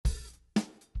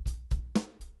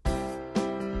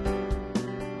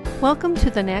Welcome to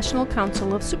the National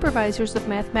Council of Supervisors of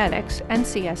Mathematics,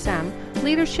 NCSM,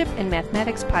 Leadership in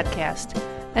Mathematics podcast.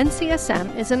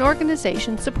 NCSM is an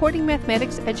organization supporting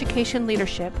mathematics education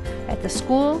leadership at the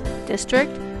school,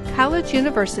 district, college,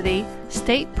 university,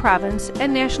 state, province,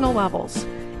 and national levels.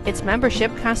 Its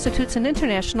membership constitutes an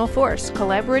international force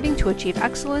collaborating to achieve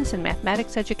excellence in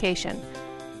mathematics education.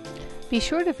 Be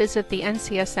sure to visit the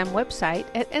NCSM website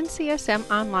at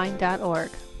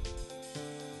ncsmonline.org.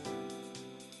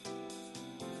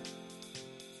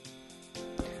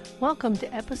 Welcome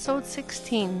to Episode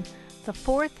 16, the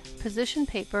fourth position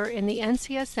paper in the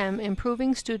NCSM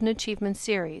Improving Student Achievement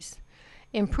series.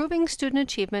 Improving Student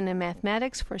Achievement in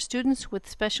Mathematics for Students with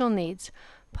Special Needs,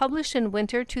 published in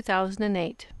winter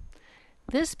 2008.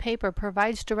 This paper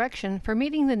provides direction for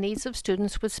meeting the needs of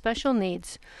students with special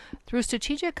needs through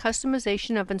strategic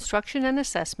customization of instruction and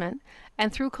assessment,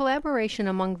 and through collaboration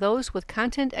among those with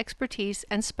content expertise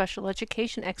and special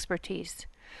education expertise.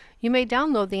 You may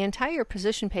download the entire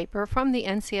position paper from the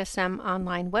NCSM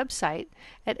Online website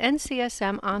at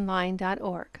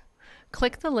ncsmonline.org.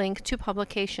 Click the link to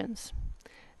Publications.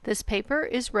 This paper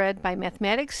is read by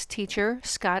mathematics teacher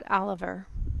Scott Oliver.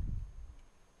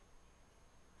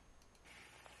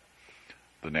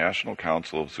 The National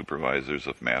Council of Supervisors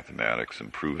of Mathematics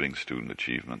Improving Student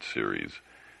Achievement Series,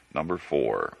 Number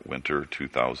 4, Winter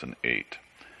 2008.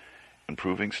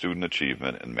 Improving Student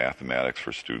Achievement in Mathematics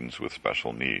for Students with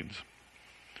Special Needs.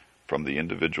 From the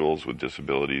Individuals with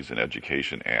Disabilities in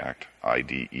Education Act,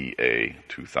 IDEA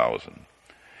 2000.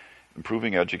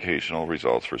 Improving educational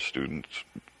results for students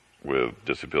with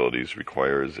disabilities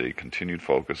requires a continued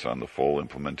focus on the full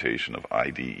implementation of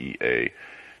IDEA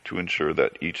to ensure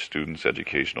that each student's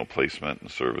educational placement and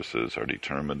services are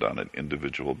determined on an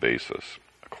individual basis,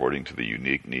 according to the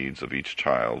unique needs of each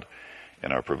child,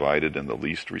 and are provided in the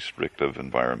least restrictive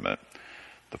environment.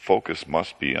 The focus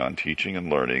must be on teaching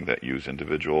and learning that use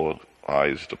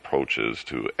individualized approaches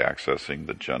to accessing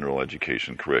the general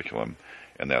education curriculum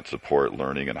and that support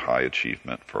learning and high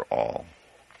achievement for all.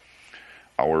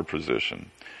 Our position.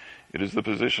 It is the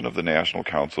position of the National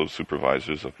Council of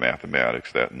Supervisors of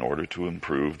Mathematics that in order to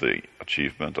improve the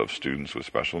achievement of students with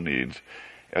special needs,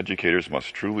 educators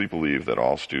must truly believe that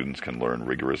all students can learn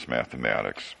rigorous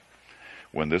mathematics.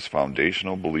 When this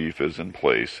foundational belief is in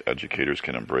place, educators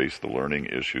can embrace the learning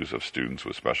issues of students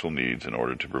with special needs in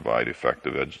order to provide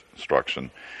effective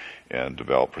instruction and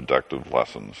develop productive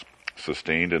lessons.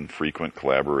 Sustained and frequent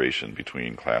collaboration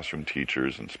between classroom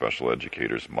teachers and special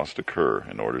educators must occur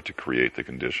in order to create the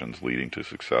conditions leading to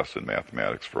success in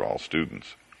mathematics for all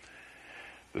students.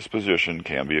 This position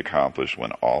can be accomplished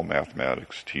when all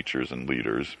mathematics teachers and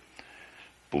leaders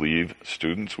believe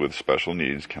students with special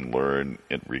needs can learn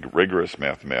rigorous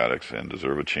mathematics and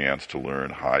deserve a chance to learn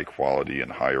high quality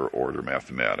and higher order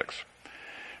mathematics.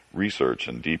 Research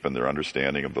and deepen their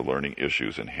understanding of the learning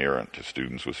issues inherent to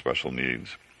students with special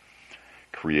needs.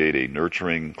 Create a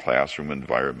nurturing classroom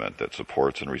environment that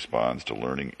supports and responds to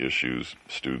learning issues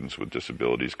students with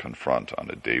disabilities confront on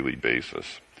a daily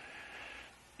basis.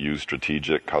 Use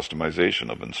strategic customization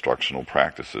of instructional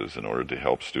practices in order to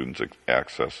help students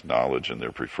access knowledge in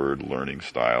their preferred learning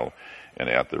style and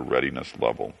at their readiness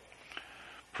level.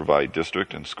 Provide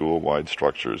district and school-wide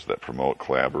structures that promote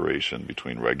collaboration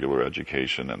between regular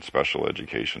education and special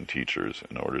education teachers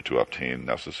in order to obtain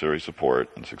necessary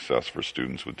support and success for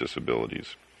students with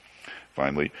disabilities.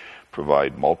 Finally,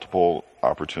 provide multiple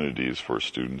opportunities for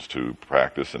students to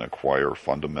practice and acquire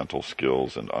fundamental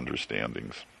skills and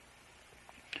understandings.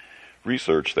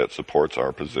 Research that supports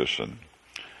our position.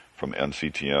 From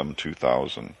NCTM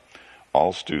 2000,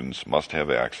 all students must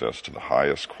have access to the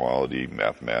highest quality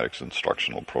mathematics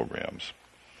instructional programs.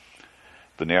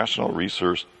 The National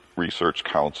Research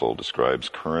Council describes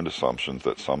current assumptions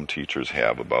that some teachers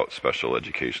have about special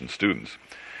education students.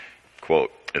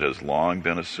 Quote, "It has long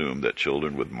been assumed that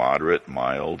children with moderate,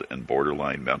 mild, and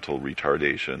borderline mental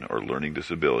retardation or learning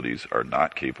disabilities are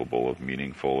not capable of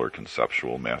meaningful or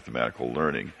conceptual mathematical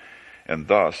learning, and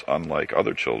thus, unlike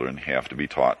other children, have to be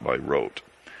taught by rote."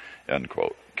 End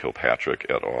quote. Kilpatrick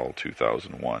et al.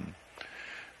 2001.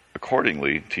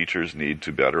 Accordingly, teachers need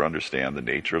to better understand the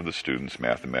nature of the students'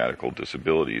 mathematical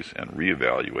disabilities and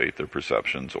reevaluate their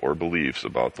perceptions or beliefs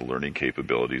about the learning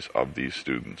capabilities of these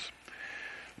students.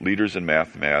 Leaders in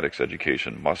mathematics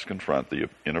education must confront the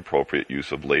inappropriate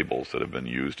use of labels that have been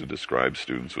used to describe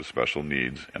students with special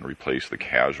needs and replace the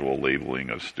casual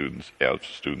labeling of students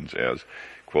as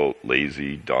quote,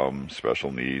 lazy, dumb,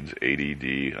 special needs,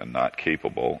 ADD, and not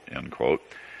capable, end quote,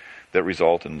 that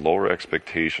result in lower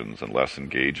expectations and less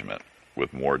engagement,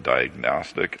 with more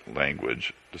diagnostic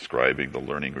language describing the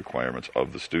learning requirements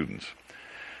of the students.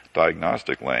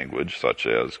 Diagnostic language such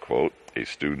as, quote, a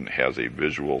student has a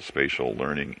visual spatial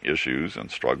learning issues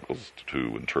and struggles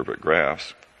to interpret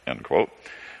graphs, end quote,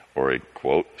 or a,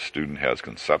 quote, student has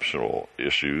conceptual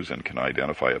issues and can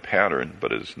identify a pattern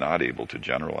but is not able to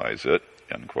generalize it,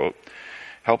 end quote,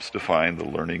 helps define the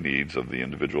learning needs of the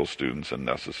individual students and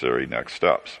necessary next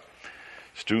steps.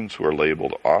 Students who are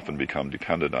labeled often become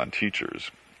dependent on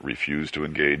teachers, refuse to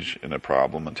engage in a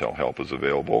problem until help is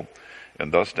available,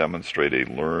 and thus demonstrate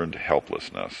a learned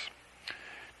helplessness.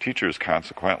 Teachers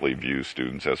consequently view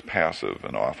students as passive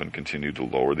and often continue to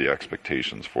lower the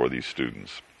expectations for these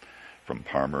students. From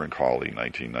Palmer and Cawley,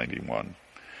 1991.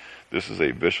 This is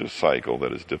a vicious cycle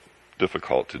that is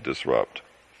difficult to disrupt.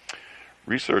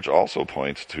 Research also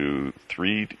points to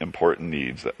 3 important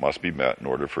needs that must be met in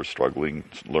order for struggling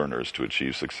learners to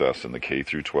achieve success in the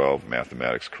K-12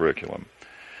 mathematics curriculum.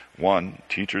 1,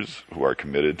 teachers who are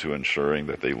committed to ensuring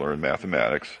that they learn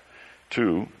mathematics.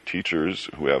 2, teachers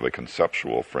who have a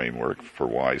conceptual framework for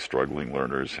why struggling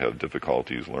learners have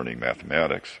difficulties learning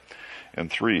mathematics.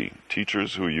 And 3,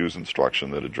 teachers who use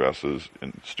instruction that addresses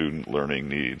student learning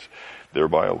needs,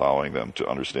 thereby allowing them to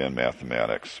understand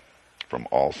mathematics. From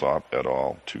Alsop et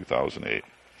al., 2008.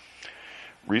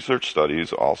 Research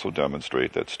studies also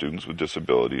demonstrate that students with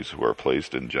disabilities who are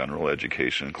placed in general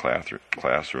education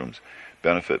classrooms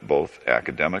benefit both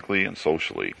academically and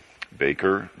socially.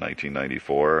 Baker,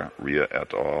 1994, Ria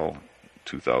et al.,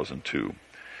 2002.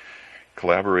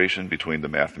 Collaboration between the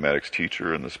mathematics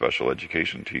teacher and the special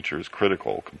education teacher is a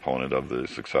critical component of the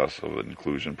success of an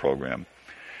inclusion program.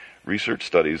 Research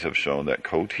studies have shown that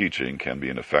co-teaching can be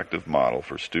an effective model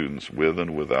for students with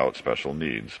and without special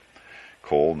needs.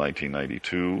 Cole,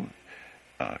 1992,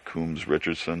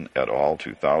 Coombs-Richardson et al.,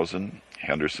 2000,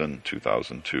 Henderson,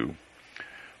 2002.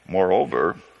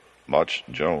 Moreover,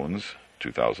 Much-Jones,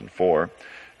 2004,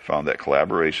 found that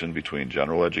collaboration between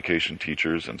general education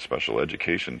teachers and special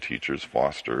education teachers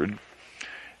fostered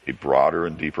a broader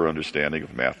and deeper understanding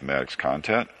of mathematics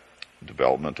content,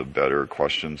 development of better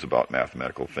questions about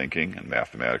mathematical thinking and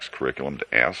mathematics curriculum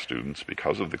to ask students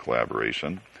because of the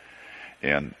collaboration,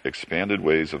 and expanded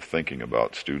ways of thinking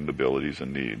about student abilities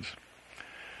and needs.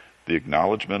 The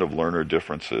acknowledgement of learner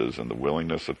differences and the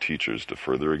willingness of teachers to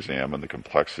further examine the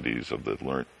complexities of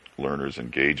the learner's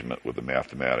engagement with the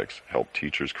mathematics help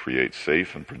teachers create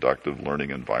safe and productive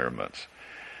learning environments.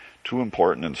 2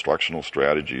 important instructional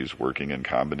strategies working in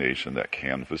combination that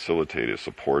can facilitate a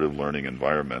supportive learning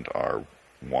environment are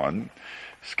 1,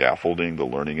 scaffolding the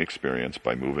learning experience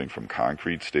by moving from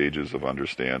concrete stages of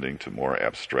understanding to more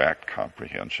abstract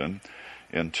comprehension,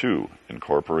 and 2,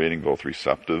 incorporating both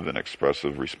receptive and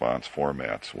expressive response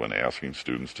formats when asking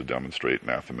students to demonstrate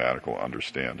mathematical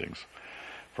understandings.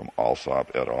 From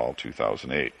Alsop et al.,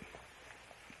 2008.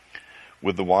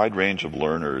 With the wide range of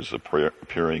learners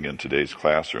appearing in today's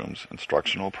classrooms,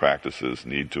 instructional practices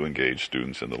need to engage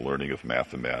students in the learning of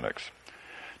mathematics.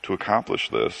 To accomplish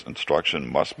this,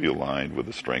 instruction must be aligned with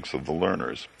the strengths of the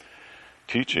learners.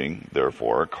 Teaching,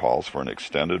 therefore, calls for an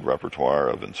extended repertoire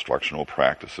of instructional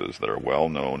practices that are well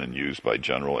known and used by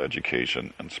general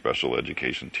education and special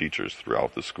education teachers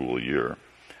throughout the school year.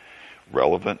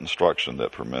 Relevant instruction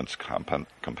that permits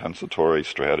compensatory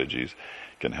strategies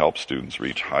can help students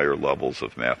reach higher levels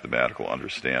of mathematical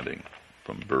understanding.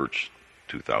 From Birch,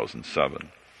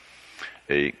 2007.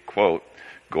 A, quote,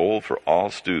 goal for all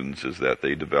students is that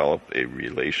they develop a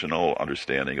relational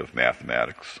understanding of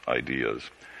mathematics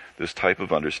ideas. This type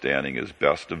of understanding is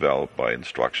best developed by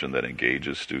instruction that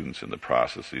engages students in the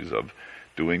processes of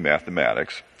doing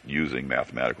mathematics, using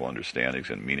mathematical understandings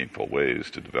in meaningful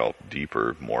ways to develop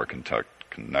deeper, more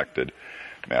connected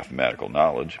mathematical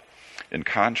knowledge, in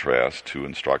contrast to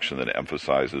instruction that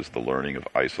emphasizes the learning of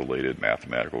isolated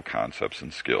mathematical concepts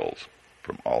and skills.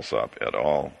 From Alsop et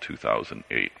al.,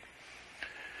 2008.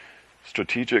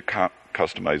 Strategic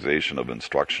customization of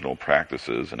instructional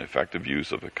practices and effective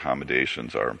use of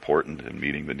accommodations are important in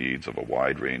meeting the needs of a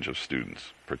wide range of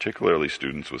students, particularly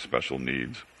students with special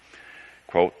needs.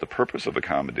 Quote, the purpose of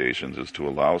accommodations is to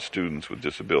allow students with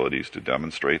disabilities to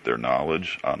demonstrate their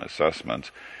knowledge on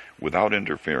assessments without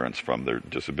interference from their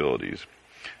disabilities,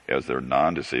 as their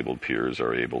non-disabled peers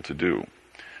are able to do,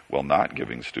 while not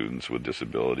giving students with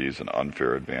disabilities an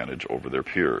unfair advantage over their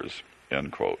peers,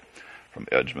 end quote, from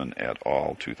Edgman et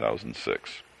al.,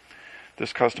 2006.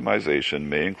 This customization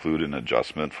may include an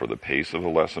adjustment for the pace of a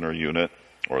lesson or unit,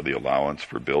 or the allowance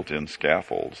for built-in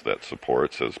scaffolds that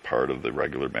supports as part of the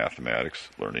regular mathematics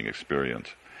learning experience.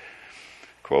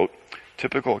 Quote,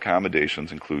 typical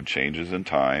accommodations include changes in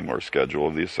time or schedule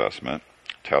of the assessment,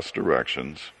 test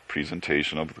directions,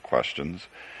 presentation of the questions,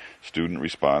 student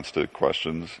response to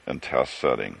questions, and test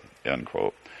setting, end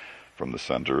quote, from the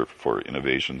Center for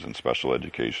Innovations in Special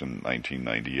Education,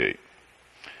 1998.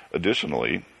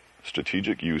 Additionally,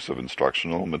 strategic use of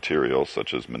instructional materials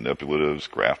such as manipulatives,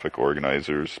 graphic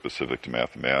organizers specific to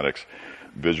mathematics,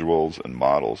 visuals, and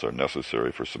models are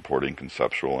necessary for supporting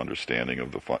conceptual understanding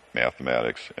of the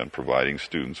mathematics and providing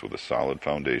students with a solid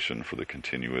foundation for the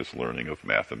continuous learning of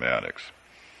mathematics.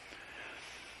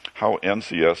 How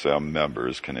NCSM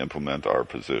members can implement our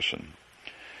position.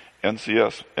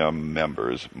 NCSM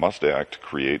members must act to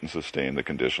create and sustain the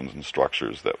conditions and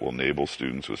structures that will enable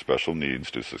students with special needs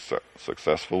to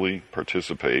successfully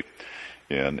participate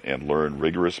in and learn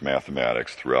rigorous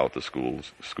mathematics throughout the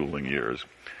schooling years.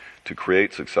 To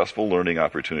create successful learning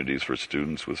opportunities for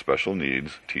students with special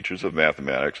needs, teachers of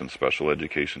mathematics and special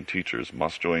education teachers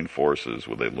must join forces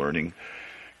with a learning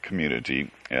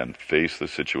community and face the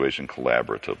situation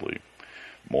collaboratively.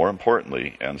 More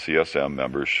importantly, NCSM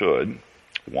members should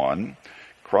 1.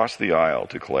 Cross the aisle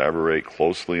to collaborate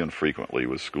closely and frequently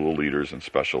with school leaders in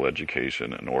special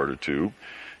education in order to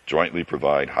jointly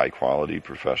provide high-quality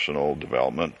professional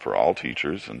development for all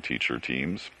teachers and teacher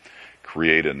teams,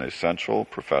 create an essential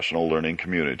professional learning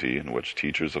community in which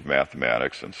teachers of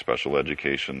mathematics and special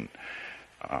education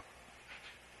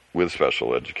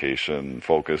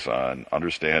focus on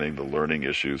understanding the learning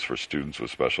issues for students with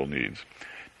special needs,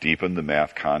 deepen the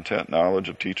math content knowledge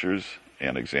of teachers,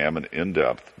 and examine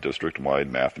in-depth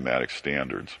district-wide mathematics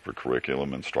standards for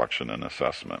curriculum instruction and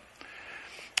assessment,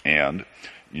 and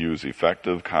use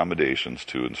effective accommodations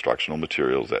to instructional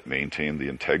materials that maintain the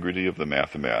integrity of the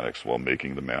mathematics while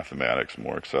making the mathematics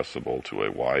more accessible to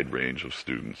a wide range of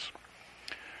students.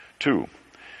 2.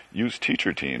 Use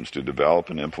teacher teams to develop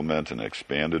and implement an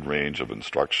expanded range of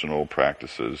instructional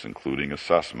practices, including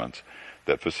assessments,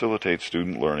 that facilitate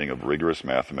student learning of rigorous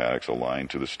mathematics aligned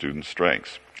to the student's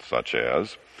strengths, such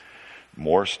as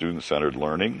more student-centered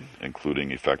learning,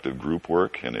 including effective group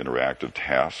work and interactive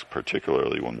tasks,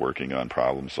 particularly when working on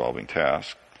problem-solving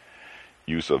tasks,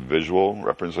 use of visual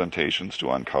representations to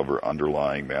uncover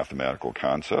underlying mathematical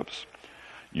concepts,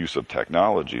 use of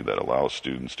technology that allows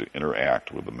students to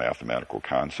interact with the mathematical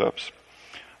concepts,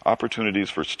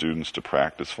 opportunities for students to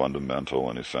practice fundamental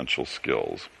and essential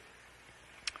skills.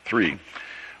 3.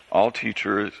 All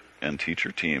teachers and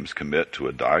teacher teams commit to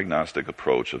a diagnostic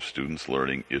approach of students'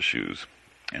 learning issues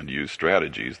and use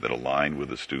strategies that align with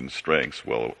the student's strengths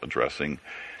while addressing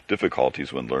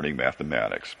difficulties when learning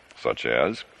mathematics, such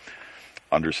as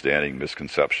understanding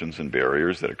misconceptions and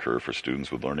barriers that occur for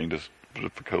students with learning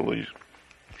difficulties,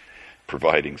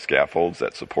 providing scaffolds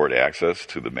that support access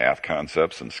to the math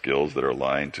concepts and skills that are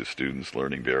aligned to students'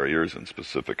 learning barriers and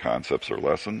specific concepts or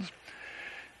lessons,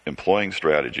 employing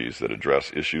strategies that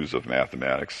address issues of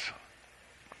mathematics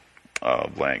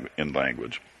in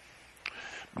language,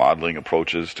 modeling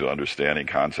approaches to understanding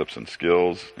concepts and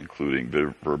skills, including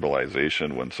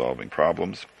verbalization when solving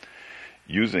problems,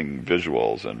 using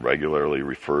visuals and regularly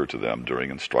refer to them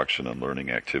during instruction and learning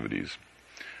activities.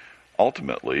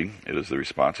 Ultimately, it is the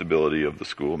responsibility of the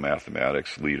school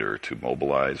mathematics leader to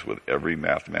mobilize with every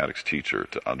mathematics teacher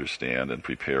to understand and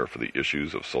prepare for the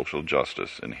issues of social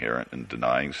justice inherent in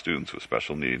denying students with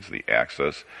special needs the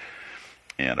access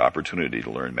and opportunity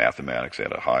to learn mathematics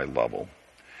at a high level.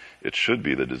 It should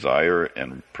be the desire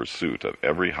and pursuit of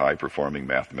every high-performing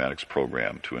mathematics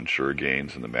program to ensure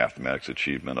gains in the mathematics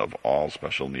achievement of all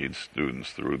special needs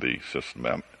students through the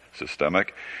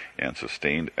systemic and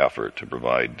sustained effort to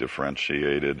provide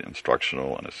differentiated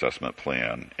instructional and assessment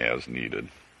plan as needed.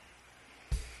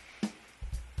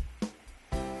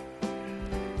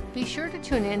 Be sure to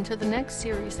tune in to the next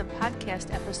series of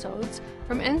podcast episodes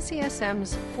from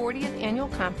NCSM's 40th Annual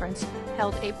Conference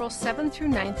held April 7th through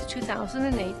 9th,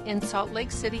 2008 in Salt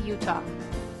Lake City, Utah.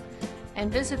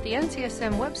 And visit the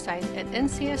NCSM website at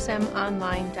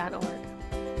ncsmonline.org.